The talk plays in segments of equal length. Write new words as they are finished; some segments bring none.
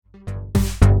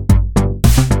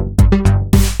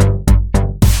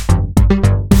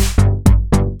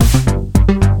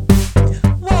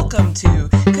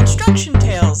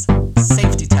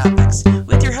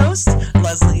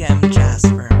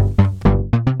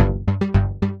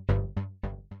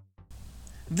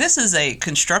This is a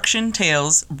Construction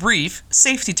Tales brief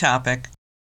safety topic.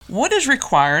 What is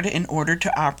required in order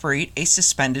to operate a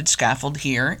suspended scaffold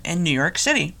here in New York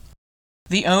City?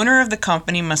 The owner of the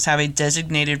company must have a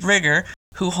designated rigger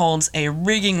who holds a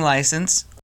rigging license,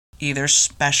 either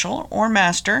special or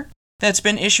master, that's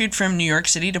been issued from New York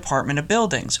City Department of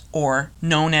Buildings, or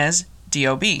known as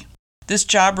DOB. This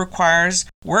job requires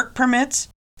work permits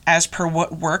as per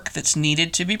what work that's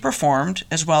needed to be performed,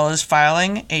 as well as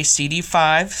filing a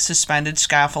CD5 suspended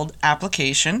scaffold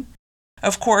application.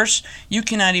 Of course, you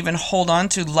cannot even hold on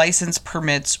to license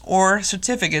permits or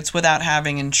certificates without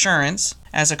having insurance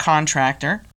as a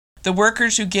contractor. The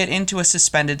workers who get into a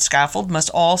suspended scaffold must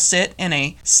all sit in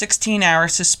a 16-hour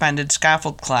suspended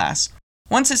scaffold class.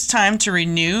 Once it's time to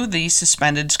renew the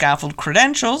suspended scaffold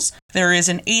credentials, there is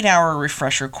an 8-hour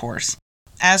refresher course.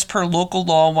 As per Local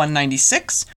Law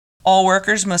 196, all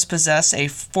workers must possess a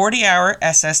 40-hour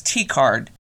SST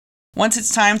card. Once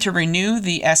it's time to renew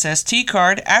the SST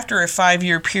card after a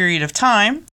 5-year period of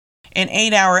time, an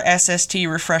 8-hour SST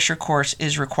refresher course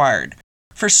is required.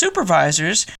 For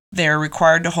supervisors, they are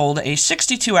required to hold a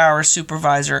 62-hour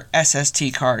supervisor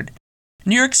SST card.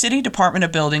 New York City Department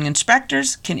of Building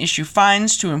inspectors can issue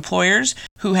fines to employers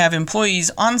who have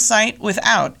employees on site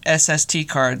without SST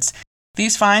cards.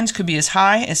 These fines could be as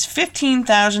high as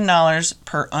 $15,000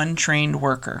 per untrained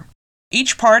worker.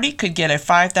 Each party could get a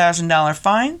 $5,000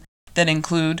 fine that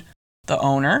include the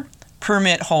owner,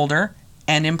 permit holder,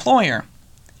 and employer.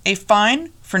 A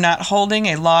fine for not holding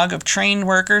a log of trained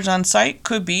workers on site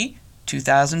could be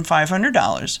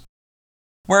 $2,500.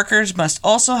 Workers must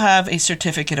also have a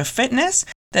certificate of fitness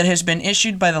that has been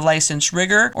issued by the licensed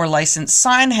rigger or licensed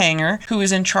sign hanger who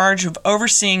is in charge of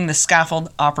overseeing the scaffold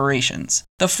operations.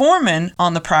 The foreman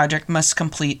on the project must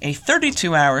complete a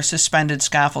 32-hour suspended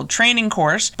scaffold training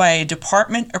course by a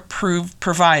department-approved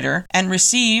provider and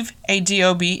receive a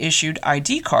DOB-issued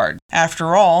ID card.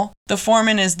 After all, the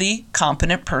foreman is the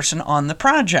competent person on the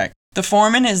project. The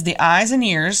foreman is the eyes and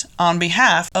ears on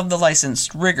behalf of the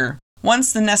licensed rigger.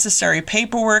 Once the necessary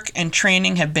paperwork and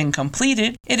training have been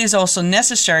completed, it is also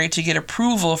necessary to get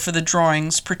approval for the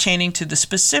drawings pertaining to the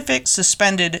specific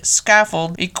suspended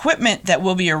scaffold equipment that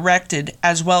will be erected,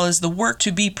 as well as the work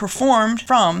to be performed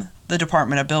from the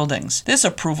Department of Buildings. This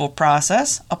approval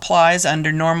process applies under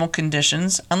normal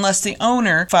conditions unless the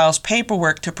owner files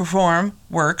paperwork to perform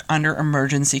work under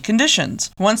emergency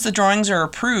conditions. Once the drawings are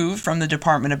approved from the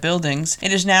Department of Buildings,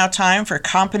 it is now time for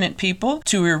competent people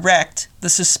to erect the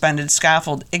suspended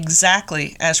scaffold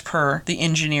exactly as per the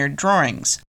engineered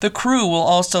drawings. The crew will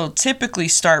also typically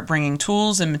start bringing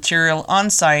tools and material on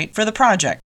site for the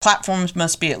project. Platforms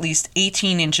must be at least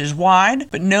 18 inches wide,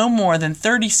 but no more than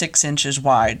 36 inches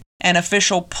wide. An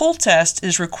official pull test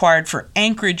is required for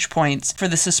anchorage points for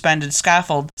the suspended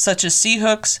scaffold, such as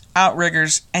C-hooks,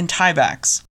 outriggers, and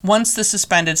tiebacks. Once the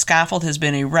suspended scaffold has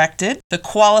been erected, the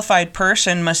qualified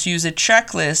person must use a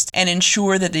checklist and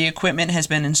ensure that the equipment has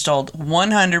been installed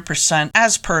 100%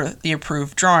 as per the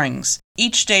approved drawings.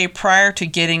 Each day prior to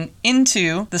getting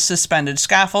into the suspended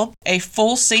scaffold, a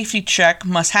full safety check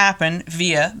must happen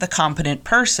via the competent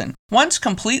person. Once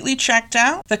completely checked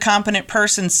out, the competent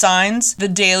person signs the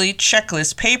daily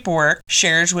checklist paperwork,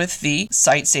 shares with the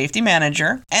site safety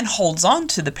manager, and holds on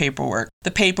to the paperwork.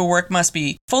 The paperwork must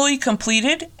be fully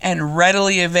completed and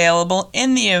readily available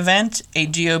in the event a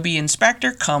DOB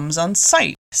inspector comes on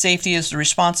site. Safety is the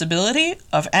responsibility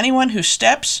of anyone who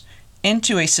steps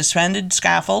into a suspended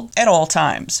scaffold at all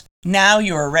times. Now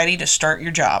you are ready to start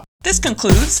your job. This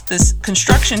concludes this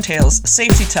Construction Tales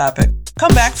safety topic.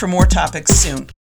 Come back for more topics soon.